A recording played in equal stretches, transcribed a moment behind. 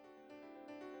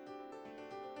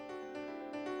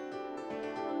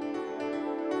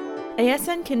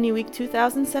ASN Kidney Week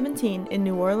 2017 in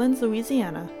New Orleans,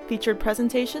 Louisiana, featured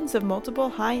presentations of multiple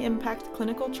high-impact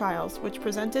clinical trials which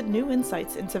presented new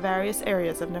insights into various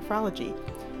areas of nephrology.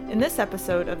 In this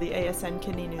episode of the ASN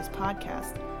Kidney News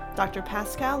Podcast, Dr.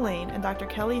 Pascale Lane and Dr.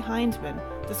 Kelly Hyndman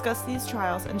discuss these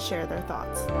trials and share their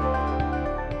thoughts.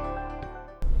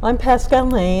 I'm Pascale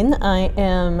Lane. I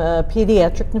am a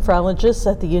pediatric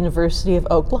nephrologist at the University of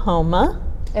Oklahoma.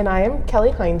 And I am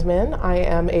Kelly Hyndman. I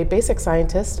am a basic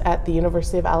scientist at the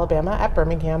University of Alabama at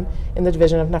Birmingham in the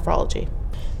Division of Nephrology.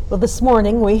 Well, this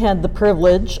morning we had the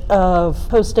privilege of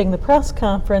hosting the press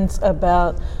conference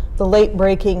about the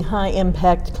late-breaking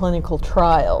high-impact clinical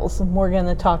trials, and we're going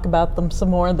to talk about them some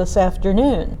more this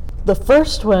afternoon. The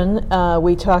first one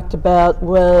we talked about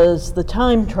was the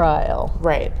TIME trial.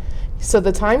 Right. So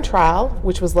the TIME trial,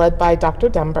 which was led by Dr.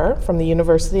 Dember from the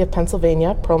University of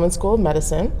Pennsylvania Perelman School of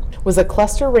Medicine, was a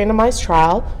cluster randomized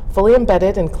trial fully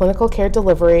embedded in clinical care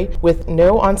delivery with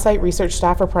no on-site research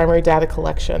staff or primary data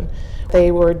collection.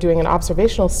 They were doing an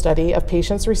observational study of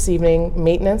patients receiving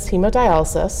maintenance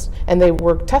hemodialysis, and they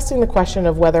were testing the question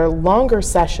of whether longer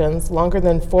sessions, longer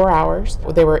than 4 hours,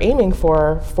 they were aiming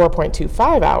for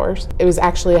 4.25 hours, it was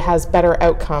actually has better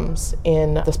outcomes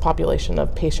in this population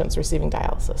of patients receiving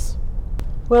dialysis.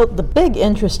 Well, the big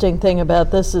interesting thing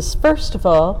about this is, first of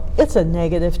all, it's a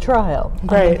negative trial.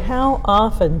 Right. I mean, how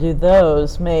often do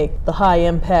those make the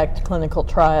high-impact clinical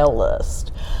trial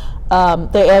list?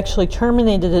 They actually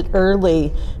terminated it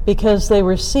early because they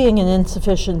were seeing an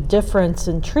insufficient difference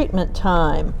in treatment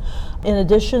time. In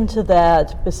addition to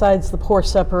that, besides the poor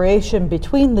separation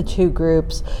between the two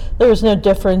groups, there was no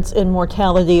difference in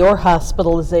mortality or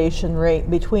hospitalization rate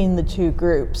between the two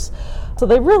groups. So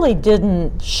they really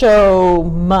didn't show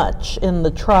much in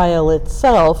the trial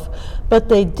itself, but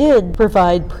they did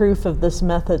provide proof of this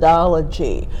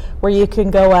methodology where you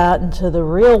can go out into the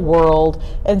real world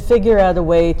and figure out a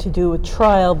way to do a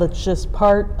trial that's just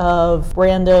part of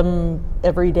random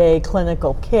everyday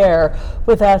clinical care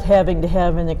without having to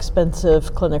have an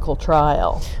expensive clinical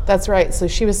trial. That's right. So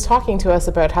she was talking to us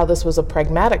about how this was a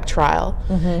pragmatic trial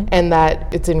and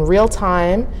that it's in real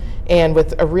time and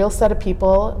with a real set of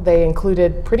people. They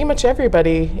included pretty much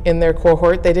everybody in their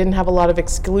cohort. They didn't have a lot of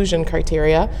exclusion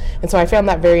criteria, and so I found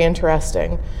that very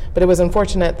interesting. But it was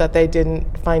unfortunate that they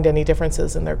didn't find any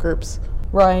differences in their groups.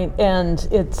 Right, and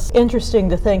it's interesting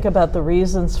to think about the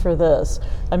reasons for this.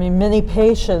 I mean, many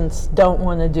patients don't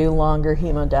want to do longer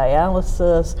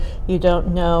hemodialysis. You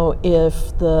don't know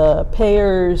if the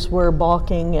payers were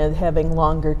balking at having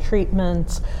longer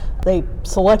treatments. They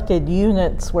selected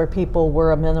units where people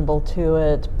were amenable to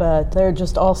it, but there are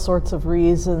just all sorts of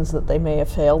reasons that they may have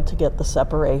failed to get the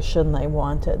separation they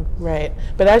wanted. Right,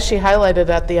 but as she highlighted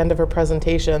at the end of her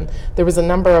presentation, there was a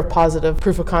number of positive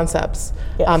proof of concepts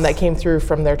that came through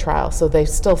from their trial, so they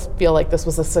still feel like this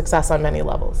was a success on many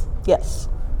levels. Yes.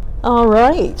 All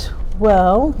right.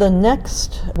 Well, the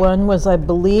next one was, I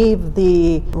believe,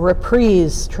 the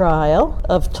Reprise trial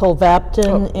of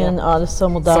tolvaptan in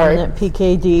autosomal dominant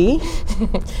PKD.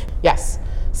 Yes.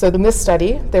 So in this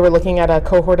study, they were looking at a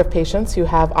cohort of patients who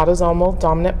have autosomal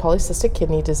dominant polycystic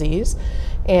kidney disease.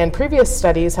 And previous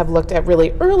studies have looked at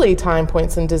really early time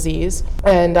points in disease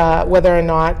and whether or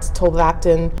not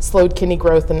tolvaptan slowed kidney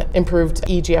growth and improved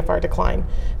eGFR decline.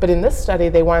 But in this study,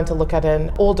 they wanted to look at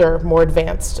an older, more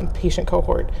advanced patient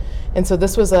cohort. And so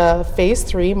this was a phase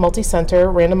 3 multi-center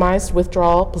randomized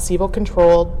withdrawal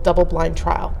placebo-controlled double-blind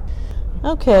trial.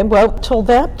 Okay, well,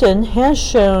 tolvaptan has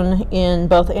shown in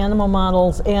both animal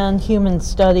models and human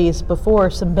studies before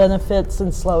some benefits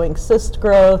in slowing cyst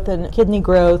growth and kidney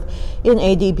growth in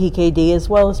ADPKD, as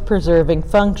well as preserving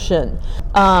function.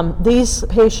 These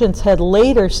patients had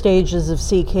later stages of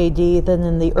CKD than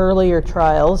in the earlier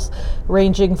trials,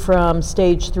 ranging from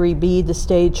stage 3B to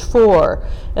stage 4.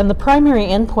 And the primary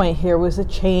endpoint here was a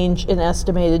change in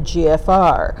estimated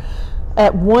GFR.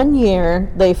 At 1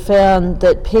 year, they found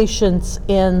that patients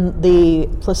in the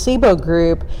placebo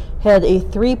group had a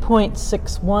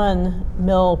 3.61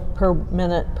 mil per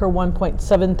minute per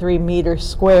 1.73 meters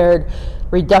squared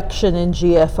reduction in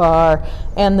GFR,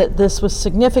 and that this was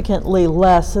significantly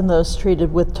less in those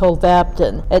treated with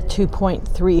tolvaptan at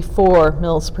 2.34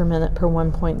 mils per minute per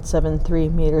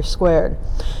 1.73 meters squared.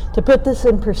 To put this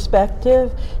in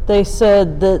perspective, they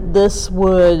said that this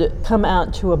would come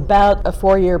out to about a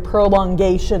 4-year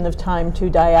prolongation of time to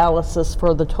dialysis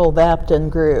for the tolvaptan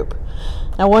group.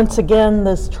 Now, once again,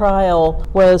 this trial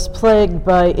was plagued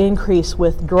by increased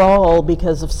withdrawal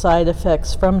because of side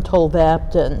effects from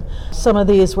tolvaptan. Some of of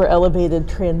these were elevated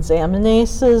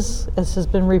transaminases, as has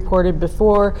been reported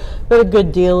before, but a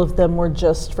good deal of them were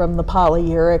just from the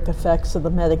polyuric effects of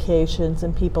the medications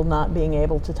and people not being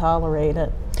able to tolerate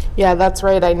it. Yeah, that's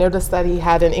right. I noticed that he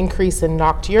had an increase in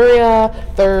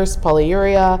nocturia, thirst,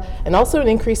 polyuria, and also an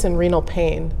increase in renal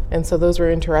pain. And so those were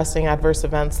interesting adverse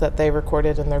events that they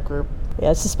recorded in their group.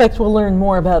 Yeah, I suspect we'll learn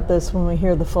more about this when we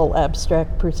hear the full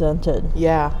abstract presented.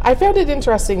 Yeah, I found it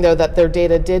interesting, though, that their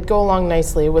data did go along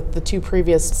nicely with the two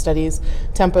previous studies,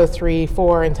 Tempo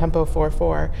 3-4 and Tempo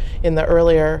 4-4, in the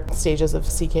earlier stages of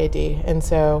CKD. And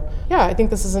so, yeah, I think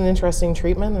this is an interesting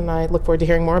treatment, and I look forward to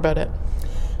hearing more about it.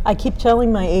 I keep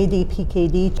telling my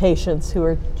ADPKD patients who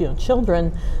are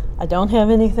children, I don't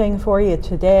have anything for you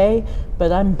today,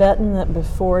 but I'm betting that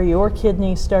before your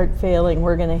kidneys start failing,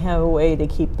 we're going to have a way to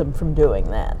keep them from doing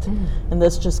that. And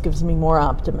this just gives me more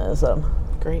optimism.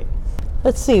 Great.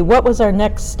 Let's see, what was our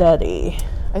next study?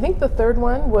 I think the third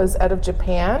one was out of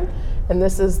Japan, and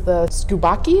this is the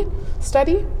Tsubaki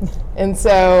study. And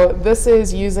so this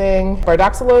is using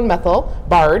bardoxolone methyl,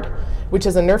 BARD, which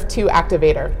is a NRF2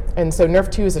 activator. And so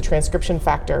NRF2 is a transcription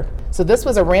factor. So this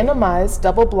was a randomized,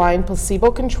 double-blind,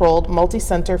 placebo-controlled,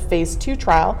 multi-center phase 2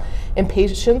 trial in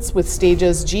patients with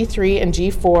stages G3 and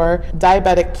G4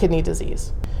 diabetic kidney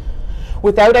disease,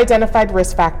 without identified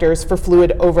risk factors for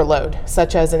fluid overload,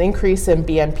 such as an increase in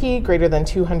BNP greater than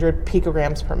 200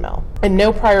 picograms per ml, and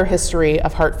no prior history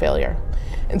of heart failure.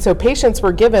 And so patients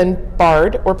were given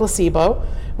BARD or placebo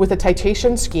with a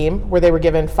titration scheme where they were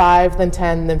given 5, then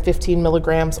 10, then 15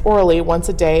 milligrams orally once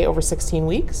a day over 16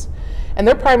 weeks. And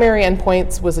their primary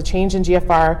endpoints was a change in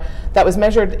GFR that was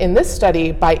measured in this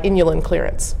study by inulin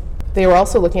clearance. They were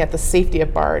also looking at the safety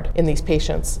of BARD in these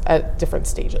patients at different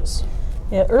stages.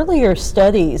 Yeah, earlier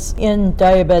studies in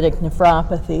diabetic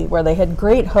nephropathy where they had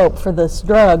great hope for this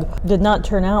drug did not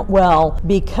turn out well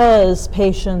because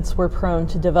patients were prone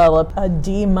to develop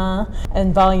edema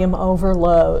and volume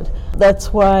overload.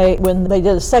 That's why when they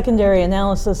did a secondary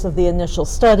analysis of the initial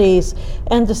studies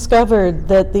and discovered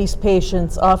that these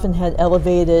patients often had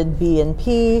elevated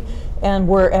BNP and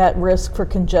were at risk for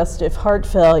congestive heart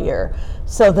failure.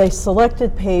 So they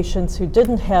selected patients who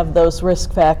didn't have those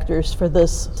risk factors for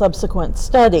this subsequent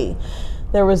study.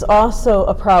 There was also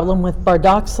a problem with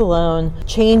bardoxolone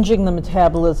changing the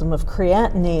metabolism of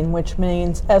creatinine, which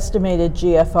means estimated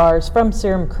GFRs from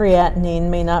serum creatinine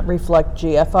may not reflect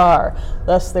GFR,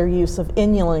 thus their use of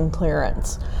inulin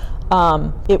clearance.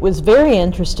 It was very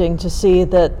interesting to see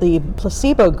that the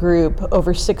placebo group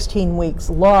over 16 weeks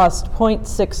lost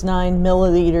 0.69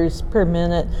 milliliters per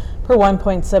minute per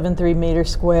 1.73 meters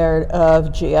squared of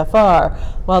GFR,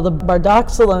 while the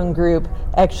bardoxolone group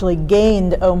actually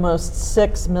gained almost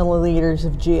 6 milliliters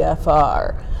of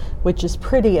GFR, which is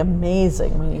pretty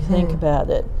amazing when you think about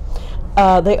it.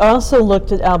 They also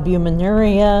looked at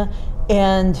albuminuria,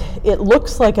 and it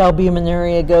looks like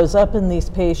albuminuria goes up in these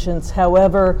patients.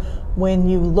 However, when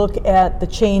you look at the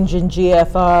change in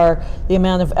GFR, the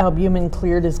amount of albumin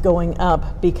cleared is going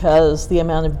up because the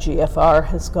amount of GFR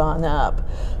has gone up.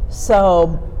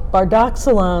 So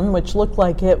bardoxolone, which looked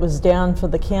like it was down for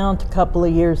the count a couple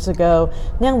of years ago,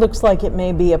 now looks like it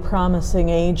may be a promising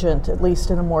agent, at least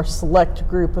in a more select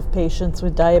group of patients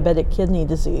with diabetic kidney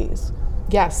disease.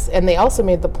 Yes, and they also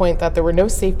made the point that there were no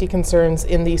safety concerns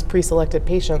in these pre-selected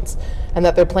patients and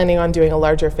that they're planning on doing a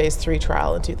larger phase 3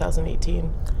 trial in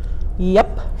 2018.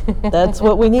 Yep, that's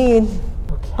what we need.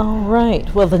 Okay. All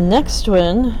right, well, the next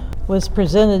one was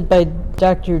presented by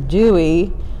Dr.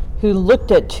 Dewey, who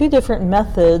looked at two different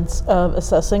methods of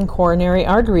assessing coronary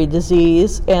artery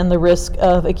disease and the risk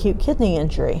of acute kidney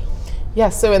injury.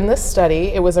 Yes, so in this study,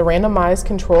 it was a randomized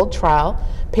controlled trial.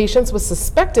 Patients with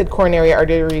suspected coronary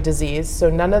artery disease, so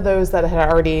none of those that had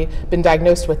already been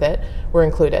diagnosed with it were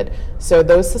included. So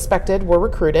those suspected were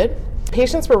recruited.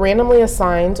 Patients were randomly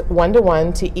assigned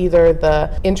 1-to-1 to either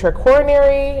the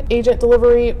intracoronary agent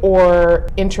delivery or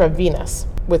intravenous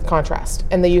with contrast.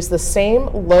 And they used the same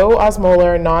low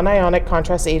osmolar non-ionic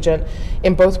contrast agent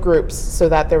in both groups so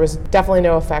that there was definitely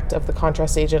no effect of the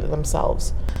contrast agent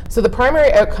themselves. So the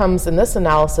primary outcomes in this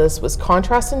analysis was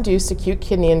contrast-induced acute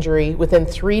kidney injury within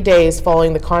 3 days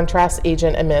following the contrast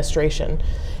agent administration.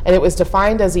 And it was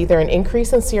defined as either an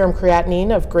increase in serum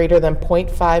creatinine of greater than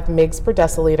 0.5 mg per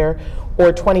deciliter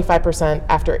or 25%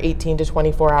 after 18 to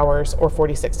 24 hours or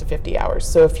 46 to 50 hours,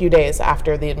 so a few days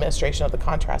after the administration of the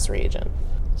contrast reagent.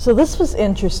 So this was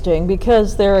interesting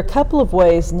because there are a couple of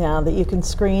ways now that you can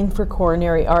screen for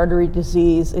coronary artery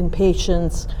disease in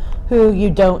patients who you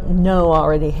don't know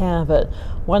already have it.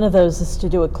 One of those is to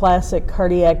do a classic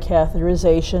cardiac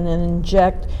catheterization and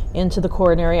inject into the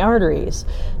coronary arteries.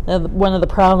 Now, one of the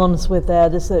problems with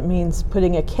that is that it means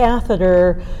putting a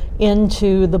catheter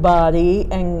into the body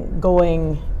and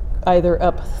going either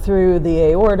up through the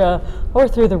aorta or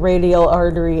through the radial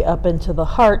artery up into the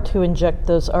heart to inject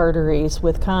those arteries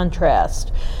with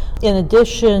contrast. In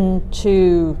addition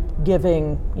to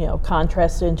giving,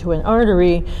 contrast into an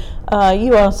artery,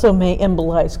 you also may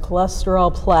embolize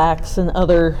cholesterol plaques and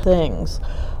other things.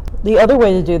 The other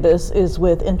way to do this is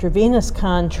with intravenous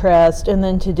contrast and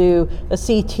then to do a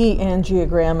CT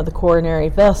angiogram of the coronary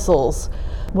vessels.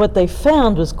 What they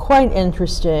found was quite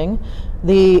interesting.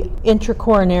 The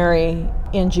intracoronary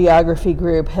angiography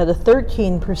group had a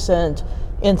 13%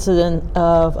 incident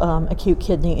of acute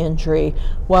kidney injury,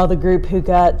 while the group who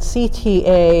got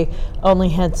CTA only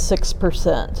had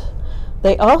 6%.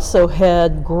 They also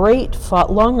had great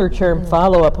longer-term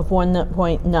follow-up of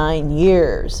 1.9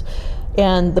 years.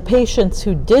 And the patients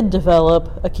who did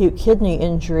develop acute kidney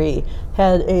injury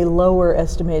had a lower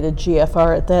estimated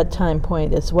GFR at that time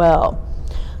point as well.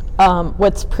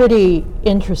 What's pretty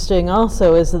interesting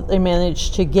also is that they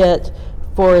managed to get,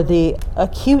 for the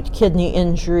acute kidney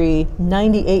injury,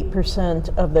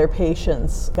 98% of their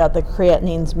patients got the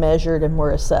creatinines measured and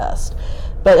were assessed.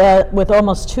 But with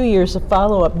almost 2 years of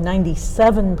follow-up,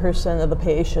 97% of the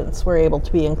patients were able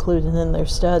to be included in their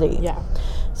study. Yeah.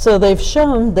 So they've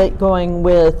shown that going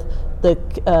with the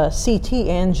CT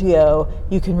angio,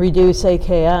 you can reduce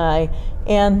AKI,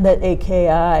 and that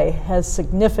AKI has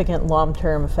significant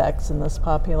long-term effects in this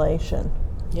population.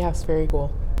 Yes, very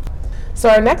cool. So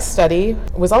our next study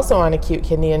was also on acute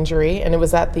kidney injury, and it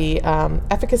was at the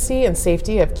efficacy and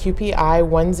safety of QPI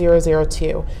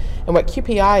 1002. And what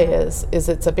QPI is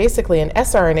it's basically an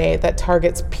siRNA that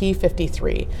targets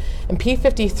P53. And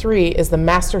P53 is the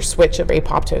master switch of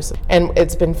apoptosis. And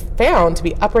it's been found to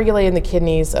be upregulated in the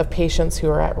kidneys of patients who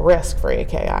are at risk for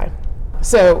AKI.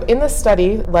 So in this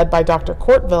study led by Dr.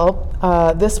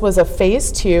 Courtville, this was a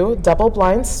phase 2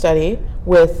 double-blind study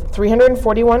with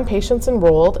 341 patients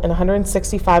enrolled and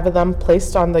 165 of them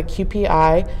placed on the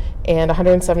QPI and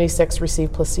 176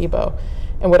 received placebo.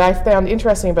 And what I found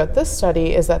interesting about this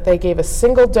study is that they gave a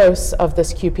single dose of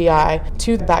this QPI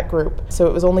to that group, so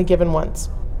it was only given once.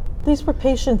 These were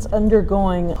patients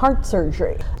undergoing heart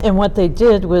surgery, and what they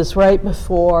did was right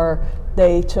before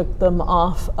they took them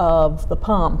off of the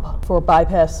pump for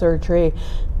bypass surgery,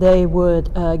 they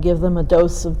would give them a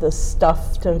dose of this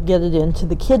stuff to get it into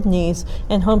the kidneys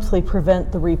and hopefully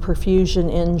prevent the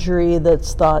reperfusion injury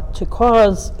that's thought to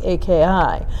cause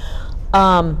AKI.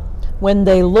 When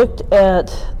they looked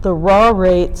at the raw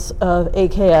rates of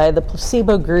AKI, the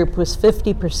placebo group was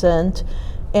 50%,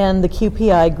 and the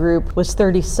QPI group was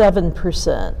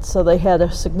 37%. So they had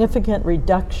a significant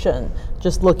reduction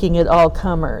just looking at all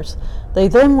comers. They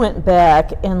then went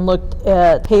back and looked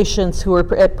at patients who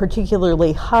were at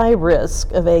particularly high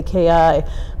risk of AKI,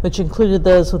 which included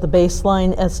those with a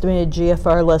baseline estimated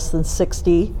GFR less than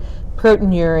 60,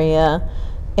 proteinuria,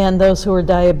 and those who were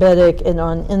diabetic and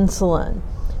on insulin.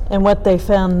 And what they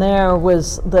found there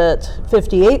was that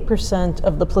 58%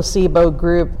 of the placebo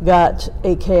group got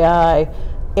AKI,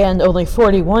 and only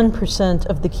 41%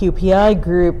 of the QPI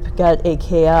group got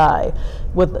AKI,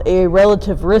 with a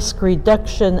relative risk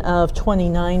reduction of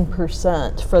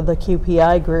 29% for the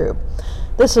QPI group.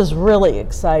 This is really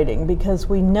exciting because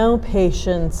we know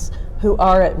patients who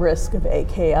are at risk of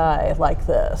AKI like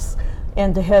this,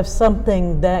 and to have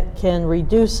something that can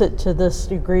reduce it to this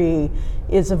degree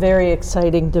is a very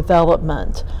exciting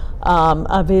development.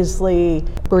 Obviously,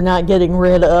 we're not getting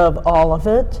rid of all of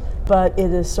it, but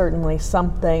it is certainly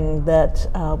something that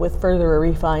with further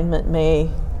refinement may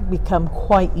become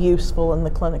quite useful in the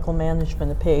clinical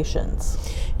management of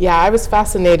patients. Yeah, I was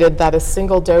fascinated that a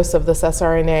single dose of this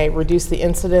siRNA reduced the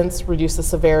incidence, reduced the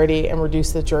severity, and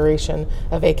reduced the duration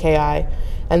of AKI,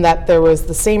 and that there was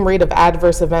the same rate of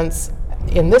adverse events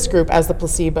in this group as the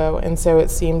placebo, and so it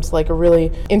seemed like a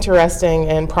really interesting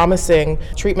and promising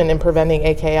treatment in preventing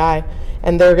AKI,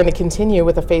 and they're going to continue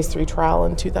with a phase 3 trial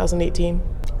in 2018.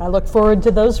 I look forward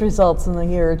to those results in a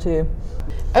year or two.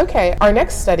 Okay, our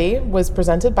next study was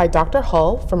presented by Dr.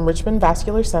 Hull from Richmond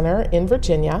Vascular Center in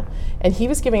Virginia, and he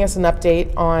was giving us an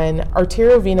update on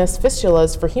arteriovenous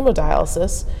fistulas for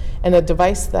hemodialysis and a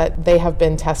device that they have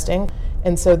been testing.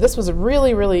 And so this was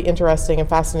really, really interesting and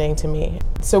fascinating to me.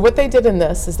 So what they did in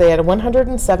this is they had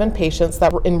 107 patients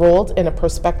that were enrolled in a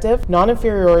prospective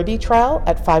non-inferiority trial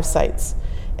at 5 sites.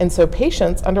 And so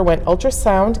patients underwent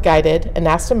ultrasound-guided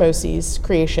anastomosis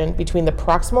creation between the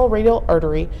proximal radial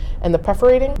artery and the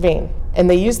perforating vein. And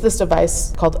they used this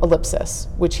device called Ellipsis,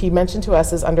 which he mentioned to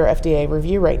us is under FDA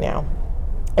review right now.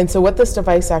 And so what this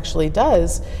device actually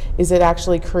does is it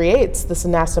actually creates this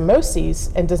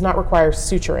anastomosis and does not require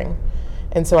suturing.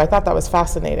 And so I thought that was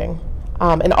fascinating.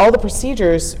 And all the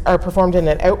procedures are performed in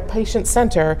an outpatient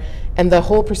center, and the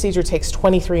whole procedure takes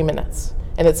 23 minutes,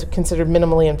 and it's considered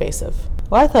minimally invasive.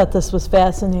 Well, I thought this was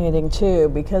fascinating too,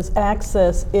 because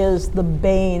access is the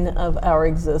bane of our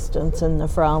existence in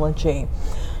nephrology.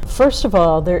 First of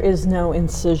all, there is no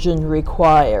incision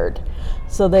required.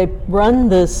 So they run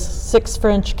this 6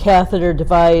 French catheter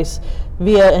device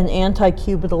via an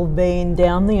anticubital vein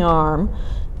down the arm.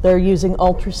 They're using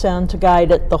ultrasound to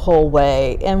guide it the whole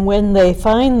way. And when they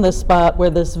find the spot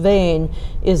where this vein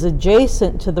is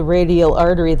adjacent to the radial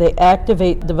artery, they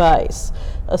activate the device.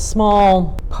 A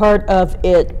small part of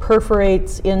it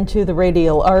perforates into the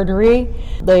radial artery.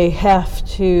 They have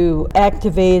to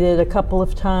activate it a couple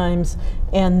of times,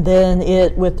 and then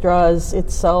it withdraws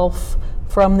itself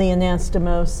from the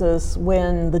anastomosis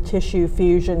when the tissue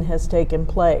fusion has taken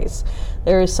place.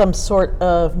 There is some sort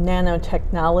of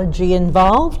nanotechnology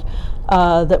involved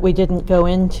that we didn't go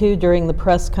into during the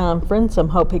press conference. I'm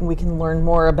hoping we can learn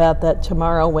more about that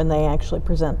tomorrow when they actually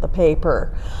present the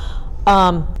paper.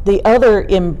 The other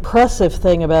impressive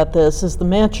thing about this is the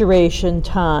maturation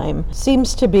time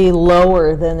seems to be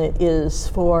lower than it is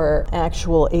for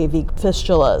actual AV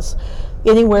fistulas.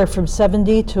 Anywhere from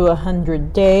 70 to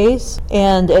 100 days,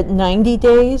 and at 90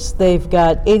 days they've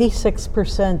got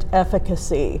 86%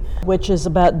 efficacy, which is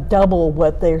about double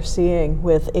what they're seeing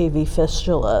with AV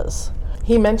fistulas.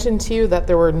 He mentioned to you that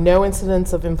there were no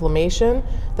incidents of inflammation,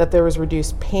 that there was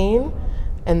reduced pain,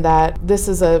 and that this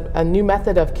is a new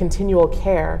method of continual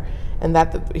care, and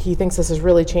that he thinks this is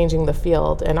really changing the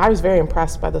field. And I was very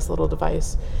impressed by this little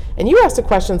device. And you asked a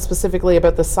question specifically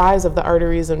about the size of the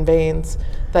arteries and veins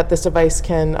that this device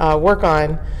can work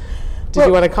on. Did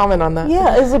you want to comment on that?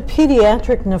 Yeah, as a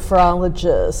pediatric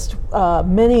nephrologist,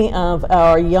 many of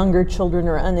our younger children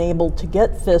are unable to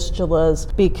get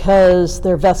fistulas because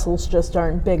their vessels just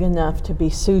aren't big enough to be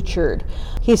sutured.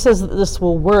 He says that this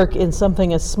will work in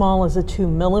something as small as a 2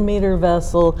 millimeter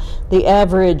vessel. The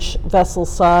average vessel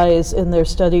size in their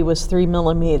study was 3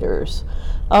 millimeters.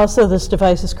 Also, this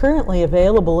device is currently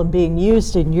available and being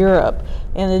used in Europe,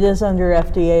 and it is under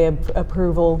FDA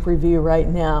approval review right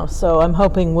now. So I'm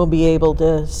hoping we'll be able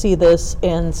to see this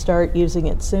and start using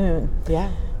it soon. Yeah.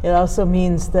 It also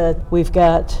means that we've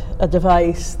got a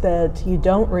device that you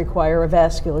don't require a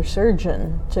vascular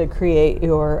surgeon to create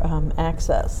your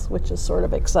access, which is sort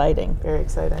of exciting. Very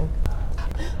exciting.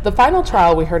 The final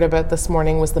trial we heard about this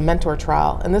morning was the Mentor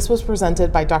trial, and this was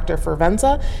presented by Dr.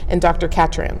 Fervenza and Dr.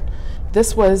 Katrin.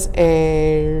 This was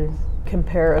a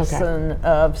comparison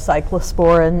of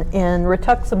cyclosporin and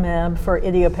rituximab for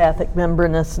idiopathic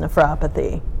membranous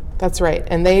nephropathy. That's right.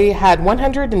 And they had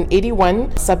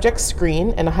 181 subjects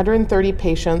screened and 130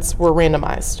 patients were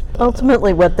randomized.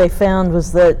 Ultimately, what they found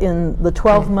was that in the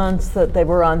 12 months that they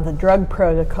were on the drug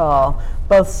protocol,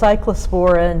 both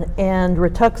cyclosporin and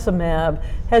rituximab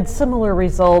had similar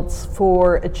results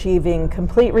for achieving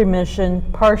complete remission,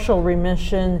 partial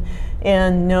remission,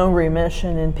 and no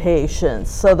remission in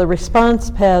patients. So the response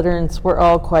patterns were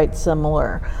all quite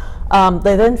similar.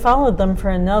 They then followed them for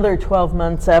another 12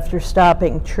 months after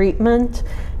stopping treatment,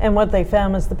 and what they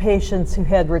found was the patients who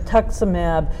had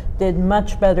rituximab did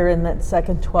much better in that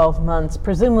second 12 months,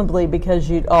 presumably because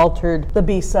you'd altered the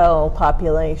B-cell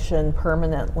population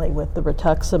permanently with the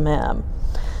rituximab.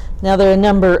 Now, there are a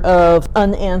number of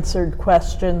unanswered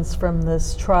questions from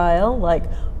this trial,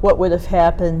 like what would have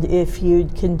happened if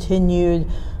you'd continued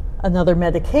another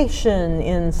medication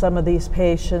in some of these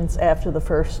patients after the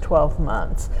first 12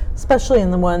 months, especially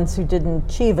in the ones who didn't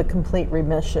achieve a complete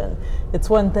remission. It's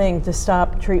one thing to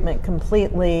stop treatment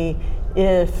completely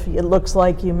if it looks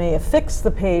like you may have fixed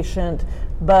the patient,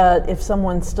 but if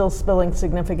someone's still spilling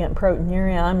significant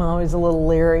proteinuria, I'm always a little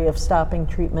leery of stopping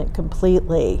treatment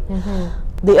completely. Mm-hmm.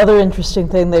 The other interesting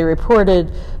thing they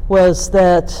reported was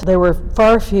that there were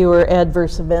far fewer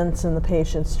adverse events in the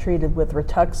patients treated with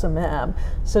rituximab.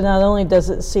 So not only does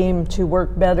it seem to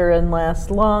work better and last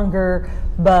longer,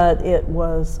 but it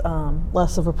was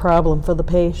less of a problem for the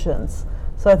patients.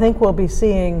 So I think we'll be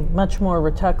seeing much more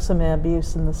rituximab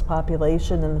use in this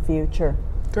population in the future.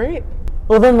 Great.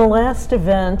 Well, then the last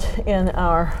event in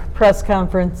our press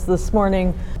conference this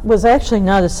morning was actually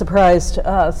not a surprise to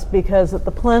us, because at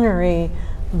the plenary,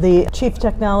 the Chief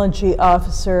Technology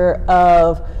Officer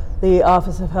of the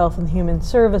Office of Health and Human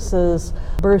Services,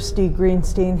 Bruce D.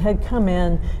 Greenstein, had come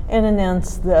in and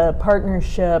announced the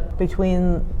partnership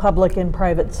between public and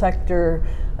private sector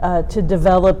to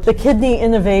develop the Kidney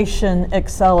Innovation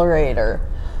Accelerator.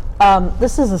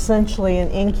 This is essentially an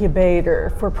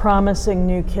incubator for promising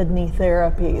new kidney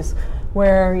therapies,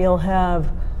 where you'll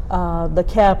have the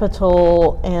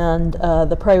capital and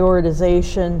the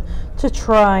prioritization to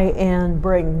try and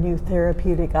bring new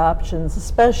therapeutic options,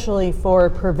 especially for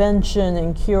prevention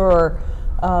and cure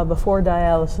before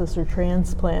dialysis or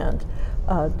transplant,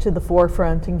 to the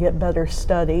forefront and get better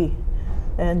study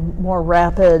and more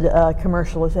rapid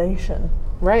commercialization.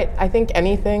 Right. I think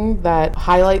anything that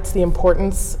highlights the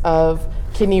importance of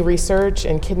kidney research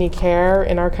and kidney care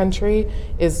in our country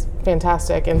is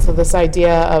fantastic. And so this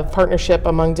idea of partnership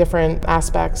among different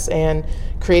aspects and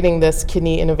creating this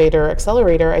Kidney Innovator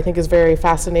Accelerator, I think, is very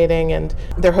fascinating. And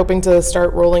they're hoping to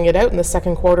start rolling it out in the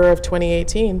second quarter of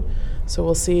 2018. So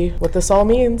we'll see what this all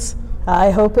means.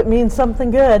 I hope it means something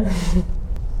good.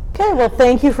 Okay, well,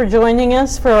 thank you for joining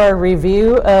us for our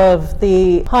review of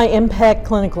the high-impact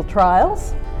clinical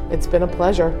trials. It's been a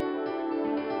pleasure.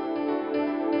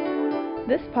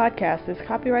 This podcast is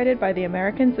copyrighted by the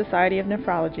American Society of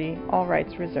Nephrology, all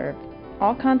rights reserved.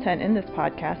 All content in this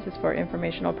podcast is for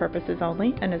informational purposes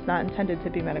only and is not intended to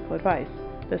be medical advice.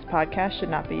 This podcast should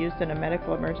not be used in a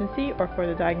medical emergency or for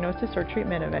the diagnosis or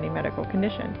treatment of any medical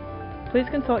condition. Please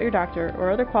consult your doctor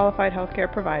or other qualified healthcare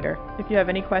provider if you have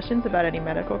any questions about any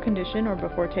medical condition or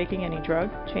before taking any drug,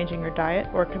 changing your diet,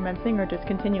 or commencing or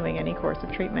discontinuing any course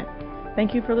of treatment.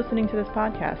 Thank you for listening to this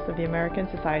podcast of the American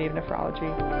Society of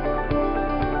Nephrology.